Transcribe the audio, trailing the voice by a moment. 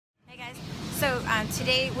So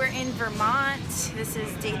today we're in Vermont. This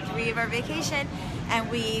is day 3 of our vacation, and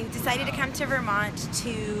we decided to come to Vermont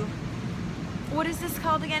to, what is this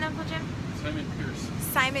called again, Uncle Jim? Simon Pierce.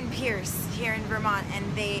 Simon Pierce here in Vermont, and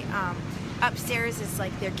they upstairs is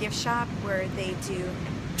like their gift shop where they do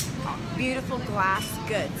beautiful glass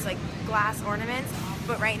goods, like glass ornaments.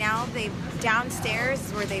 But right now, downstairs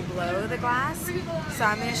is where they blow the glass. So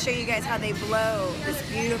I'm going to show you guys how they blow this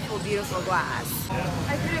beautiful, beautiful glass.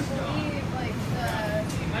 I couldn't believe like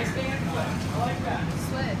the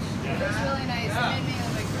switch. It was really nice. It made me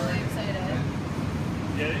like really excited.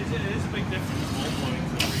 Yeah, it is a big difference. Blowing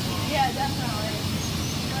to everyone. Yeah, definitely.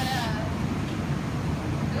 But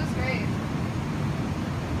it was great.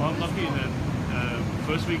 Well, I'm lucky that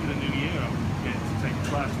first week of the new year, I'm getting to take a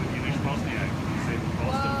class with Yanush Bosniak. He's in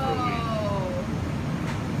Boston for a week.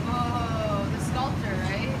 Whoa, the sculptor,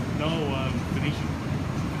 right? No, Venetian.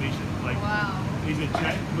 Like, wow. He's a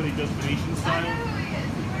Czech, but he does Venetian style. I know who he is.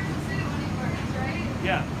 He wears a suit when he works, right?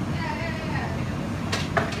 Yeah.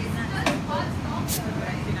 He's a hot sculptor,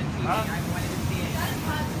 right? Huh? That's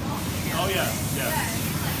hot sculptor. Oh, yeah. Yeah,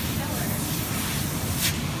 he's like killer.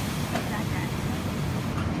 That guy.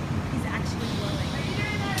 He's actually blowing. Are you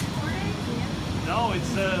doing that recording? Yeah. No, it's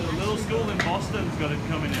a little school in Boston's got it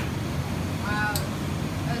coming in. Wow.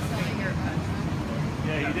 That's something you're about.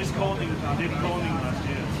 Yeah, he did Corning last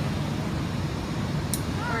year.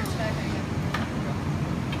 We're checking it.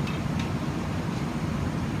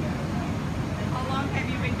 How long have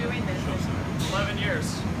you been doing this? 11 years.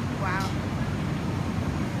 Wow.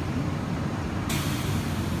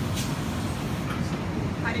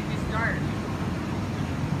 How did you start?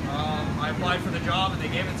 I applied for the job and they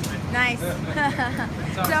gave it to me. Nice.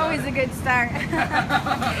 It's always a good start.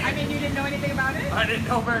 I mean, you didn't know anything about it? I didn't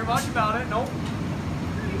know very much about it, nope.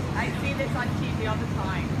 I see this on TV all the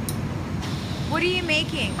time. What are you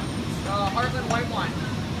making? Heartland white wine.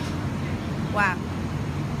 Wow.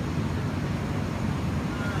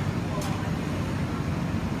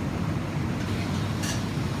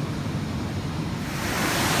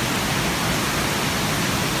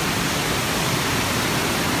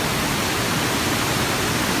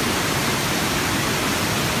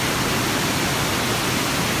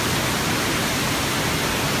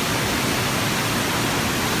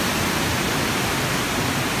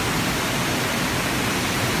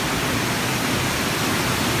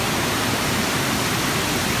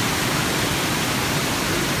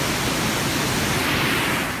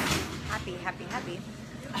 Happy.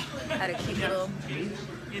 Had a cute little,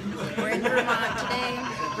 we're in Vermont today.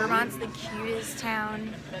 Vermont's the cutest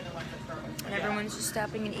town, and everyone's just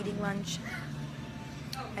stopping and eating lunch,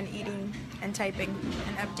 and eating, and typing,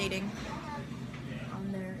 and updating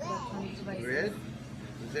on their electronic devices. Red?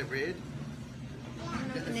 Is it red? I don't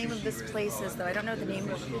know what the name of this place is, though. I don't know the name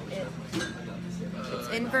of it. It's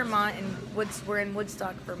in Vermont, and we're in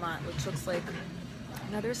Woodstock, Vermont, which looks like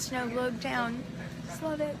another snow globe town. Just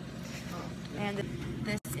love it. And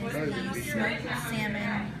this is the smoked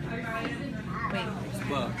salmon. Wait.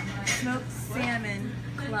 Club. Smoked salmon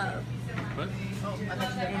club. What?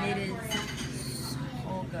 And it is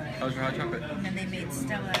so good. How's your hot chocolate? And then they made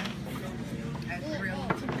Stella a grilled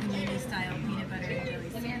panini style peanut butter and jelly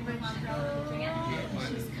sandwich.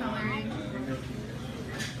 She's coloring.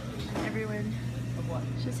 And everyone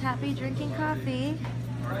she's happy drinking coffee.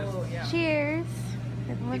 Cheers.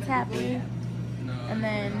 Everyone's happy. And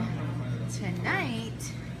then tonight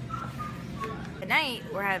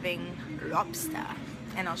we're having lobster,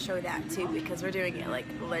 and I'll show that too because we're doing it like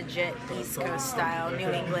legit East Coast style, New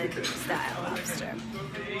England style lobster.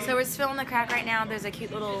 So we're still in the crack right now. There's a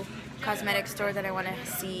cute little cosmetic store that I want to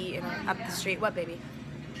see up the street. What, baby?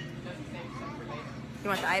 You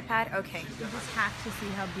want the iPad? Okay. You just have to see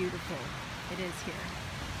how beautiful it is here.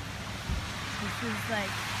 This is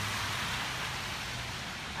like,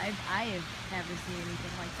 I have never seen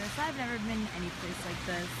anything like this. I've never been any place like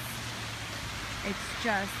this. It's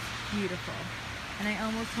just beautiful. And I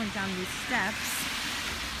almost went down these steps.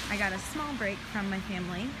 I got a small break from my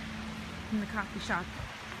family from the coffee shop.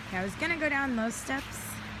 Okay, I was gonna go down those steps,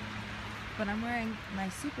 but I'm wearing my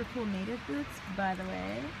super cool native boots, by the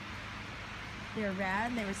way. They're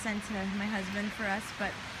rad. They were sent to my husband for us, but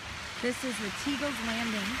this is the Teagles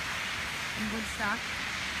Landing in Woodstock.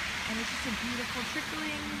 And it's just a beautiful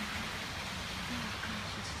trickling. Oh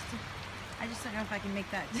gosh, it's just I just don't know if I can make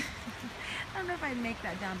that. I don't know if I'd make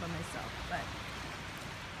that down by myself, but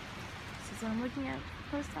this is what I'm looking at.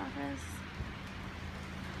 Post office.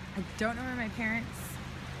 I don't know where my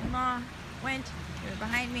parents-in-law went. They're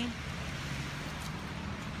behind me.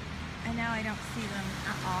 And now I don't see them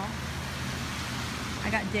at all. I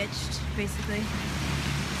got ditched, basically.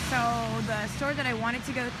 So the store that I wanted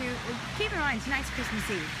to go through, keep in mind, tonight's Christmas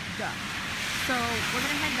Eve, duh. So we're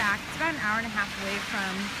gonna head back. It's about an hour and a half away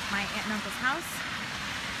from my aunt and uncle's house,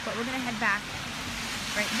 but we're gonna head back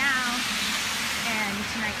right now. And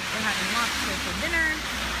tonight we're having lobster for dinner.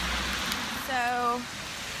 So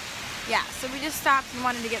yeah, so we just stopped and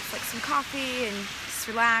wanted to get like some coffee and just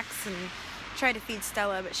relax and try to feed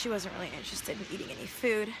Stella, but she wasn't really interested in eating any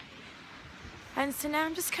food. And so now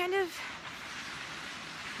I'm just kind of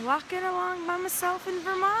walking along by myself in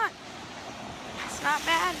Vermont. It's not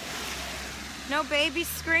bad. No babies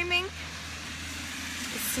screaming.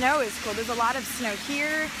 The snow is cool. There's a lot of snow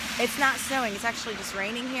here. It's not snowing, it's actually just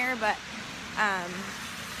raining here, but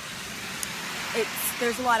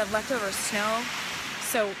there's a lot of leftover snow.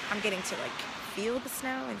 So I'm getting to like feel the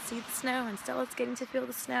snow and see the snow, and Stella's getting to feel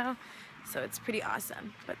the snow. So it's pretty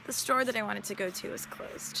awesome. But the store that I wanted to go to is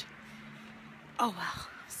closed. Oh well.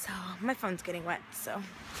 So my phone's getting wet, so. Are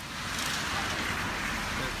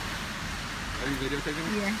you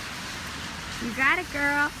videotaping? Yeah. You got it,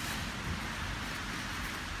 girl.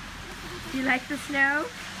 You like the snow?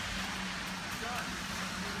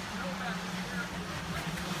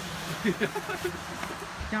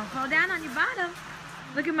 Don't fall down on your bottom.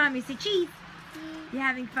 Look at mommy, say cheese. You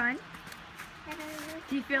having fun?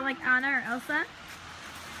 Do you feel like Anna or Elsa?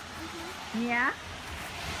 Yeah?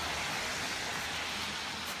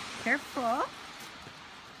 Careful.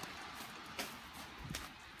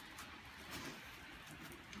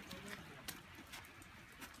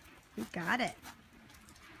 You got it.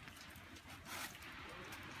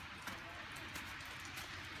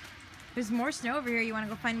 There's more snow over here. You want to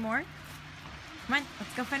go find more? Come on,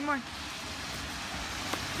 let's go find more.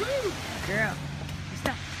 Woo! Girl.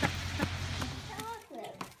 Stop.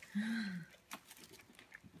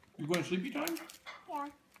 You going sleepy time? Yeah.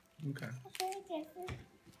 Okay.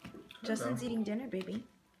 Justin's eating dinner, baby.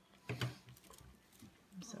 I'm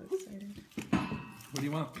so excited. What do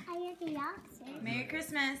you want? Merry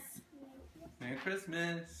Christmas. Merry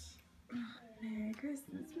Christmas. Merry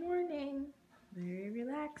Christmas morning. Very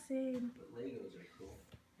relaxing. Legos are cool.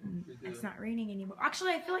 It's not raining anymore.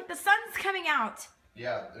 Actually, I feel like the sun's coming out.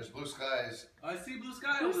 Yeah, there's blue skies I see blue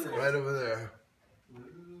sky over there. right over there.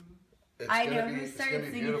 I It's know, gonna be, who it's started gonna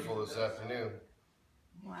be singing? beautiful this afternoon.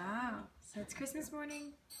 Wow. So it's Christmas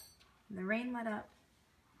morning. And the rain let up.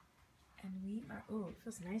 And we are, oh, it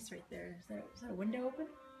feels nice right there. Is that a window open?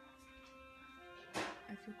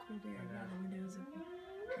 I feel cool there. Yeah, the window's open.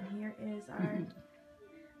 And here is our,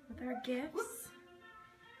 with our gifts.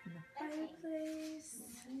 And the fireplace.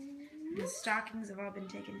 The stockings have all been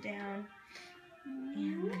taken down.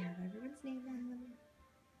 And we have everyone's name on them.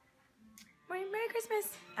 Merry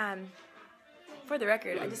Christmas. For the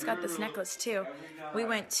record, I just got this necklace too. We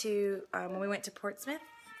went to, when we went to Portsmouth,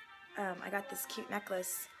 I got this cute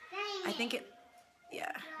necklace. I think it,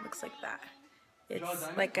 yeah, looks like that.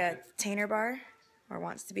 It's like a Tainer bar, or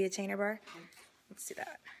wants to be a Tainer bar. Let's do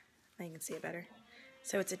that. Now you can see it better.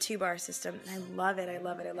 So it's a 2-bar system, and I love it, I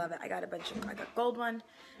love it, I love it. I got gold one,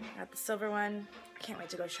 I got the silver one. I can't wait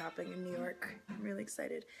to go shopping in New York. I'm really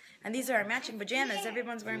excited. And these are our matching pajamas.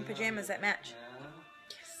 Everyone's wearing pajamas that match.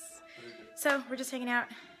 Yes. So we're just hanging out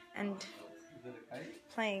and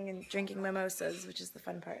playing and drinking mimosas, which is the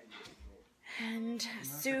fun part. And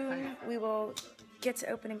soon we will get to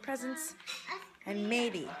opening presents, and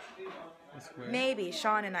maybe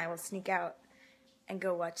Sean and I will sneak out and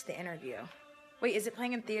go watch the interview. Wait, is it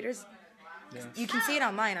playing in theaters? Yeah. You can see it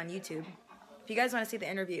online on YouTube. If you guys want to see the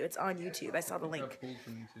interview, it's on YouTube. I saw the link. It got pulled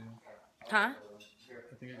from YouTube. Huh?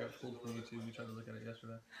 I think it got pulled from YouTube. We tried to look at it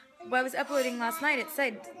yesterday. Well, I was uploading last night. It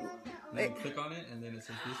said... Then you click on it, and then it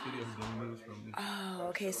says this video has been removed from YouTube. Oh,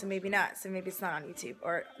 okay, so maybe not. So maybe it's not on YouTube,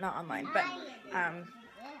 or not online. But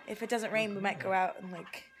if it doesn't rain, we might go out and,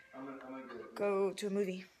 like, go to a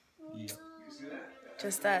movie. Yeah.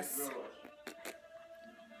 Just us.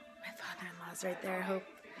 My father-in-law's right there. I hope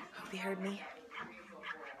he heard me.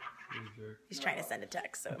 He's trying to send a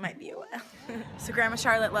text, so it might be a while. So Grandma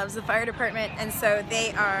Charlotte loves the fire department, and so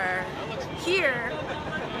they are here,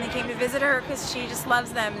 and they came to visit her because she just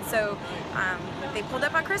loves them. And so they pulled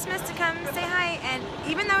up on Christmas to come say hi, and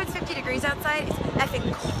even though it's 50 degrees outside, it's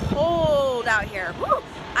effing cold out here. Woo!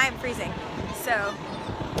 I'm freezing. So,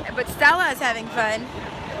 but Stella is having fun.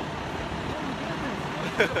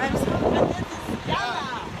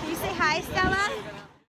 Can you say hi, Stella?